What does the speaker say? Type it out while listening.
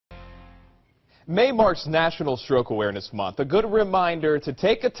May marks National Stroke Awareness Month, a good reminder to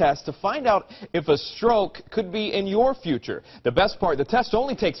take a test to find out if a stroke could be in your future. The best part, the test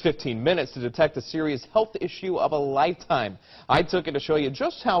only takes 15 minutes to detect a serious health issue of a lifetime. I took it to show you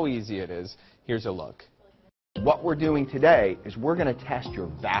just how easy it is. Here's a look. What we're doing today is we're going to test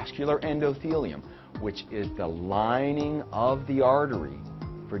your vascular endothelium, which is the lining of the artery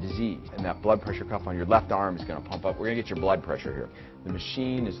for disease. And that blood pressure cuff on your left arm is going to pump up. We're going to get your blood pressure here. The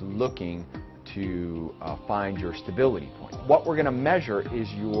machine is looking to find your stability point. What we're going to measure is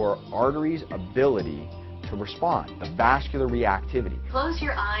your artery's ability to respond, the vascular reactivity. Close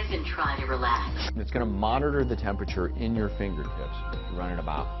your eyes and try to relax. It's going to monitor the temperature in your fingertips. You're running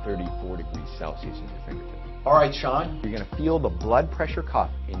about 34 degrees Celsius in your fingertips. All right, Sean, you're going to feel the blood pressure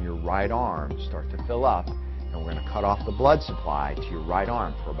cuff in your right arm start to fill up, and we're going to cut off the blood supply to your right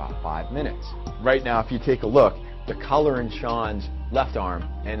arm for about 5 minutes. Right now, if you take a look, the color in Sean's left arm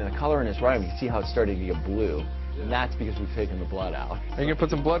and the color in his right arm, you can see how it's starting to get blue. And that's because we've taken the blood out. Are you going to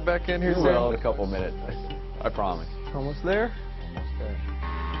put some blood back in here, Sam? Well, in a couple minutes. I promise. Almost there? Almost there.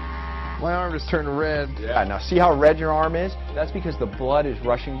 My arm just turned red. Yeah, now see how red your arm is? That's because the blood is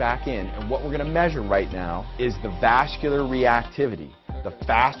rushing back in. And what we're going to measure right now is the vascular reactivity. The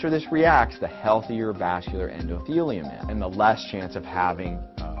faster this reacts, the healthier vascular endothelium is, and the less chance of having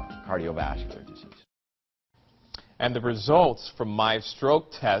cardiovascular disease. And the results from my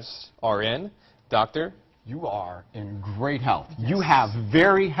stroke tests are in, Doctor? You are in great health. Yes. You have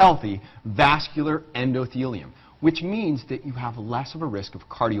very healthy vascular endothelium, which means that you have less of a risk of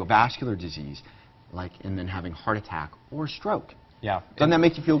cardiovascular disease, and then having heart attack or stroke. Yeah. Doesn't that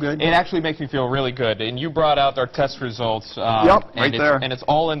make you feel good? It actually makes me feel really good. And you brought out our test results. Yep, right there. And it's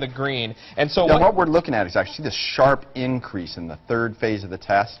all in the green. And so what we're looking at is actually this sharp increase in the third phase of the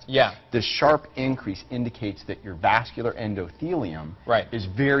test. Yeah. This sharp increase indicates that your vascular endothelium right. is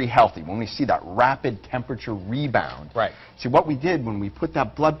very healthy. When we see that rapid temperature rebound. Right. See, what we did when we put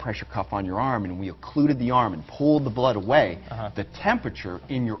that blood pressure cuff on your arm and we occluded the arm and pulled the blood away, the temperature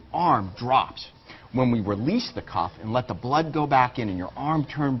in your arm drops. When we release the cuff and let the blood go back in and your arm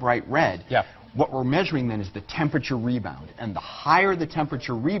turn bright red, what we're measuring then is the temperature rebound. And the higher the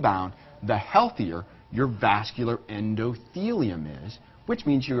temperature rebound, the healthier your vascular endothelium is, which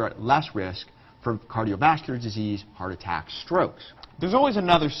means you're at less risk for cardiovascular disease, heart attacks, strokes. There's always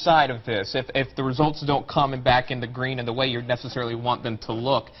another side of this. If the results don't come back in the green in the way you necessarily want them to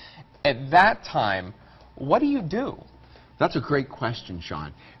look, at that time, what do you do? That's a great question,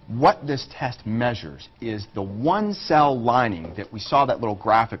 Sean. What this test measures is the one-cell lining that we saw that little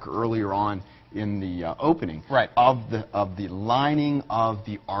graphic earlier on in the opening of the lining of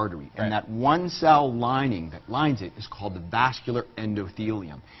the artery. And that one-cell lining that lines it is called the vascular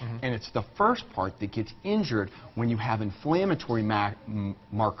endothelium. And it's the first part that gets injured when you have inflammatory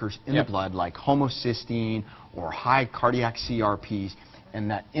markers in the blood like homocysteine or high cardiac CRPs. And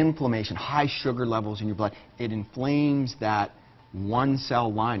that inflammation, high sugar levels in your blood, it inflames that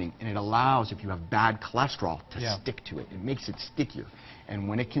one-cell lining, and it allows, if you have bad cholesterol, to stick to it. It makes it stickier. And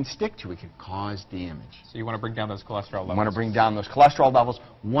when it can stick to it, it can cause damage. So you want to bring down those cholesterol levels. You want to bring down those cholesterol levels,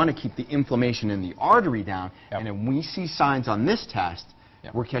 want to keep the inflammation in the artery down, and when we see signs on this test,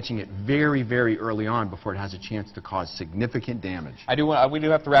 we're catching it very, very early on before it has a chance to cause significant damage. We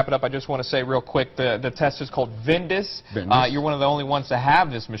do have to wrap it up. I just want to say real quick, the test is called VENDYS. You're one of the only ones to have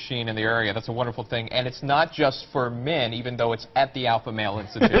this machine in the area. That's a wonderful thing. And it's not just for men, even though it's at the Alpha Male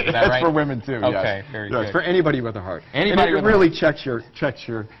Institute. Is that right? It's for women, too, Okay, very good. It's for anybody with a heart. Anybody it really checks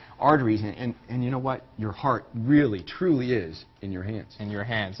your arteries, and you know what? Your heart really, truly is in your hands. In your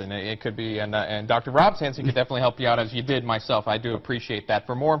hands, and it could be, and Dr. Rob's hands, he could definitely help you out as you did myself. I do appreciate that.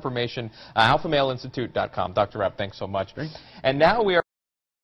 For more information, alphamaleinstitute.com. Dr. Rob, thanks so much. Great. And now we are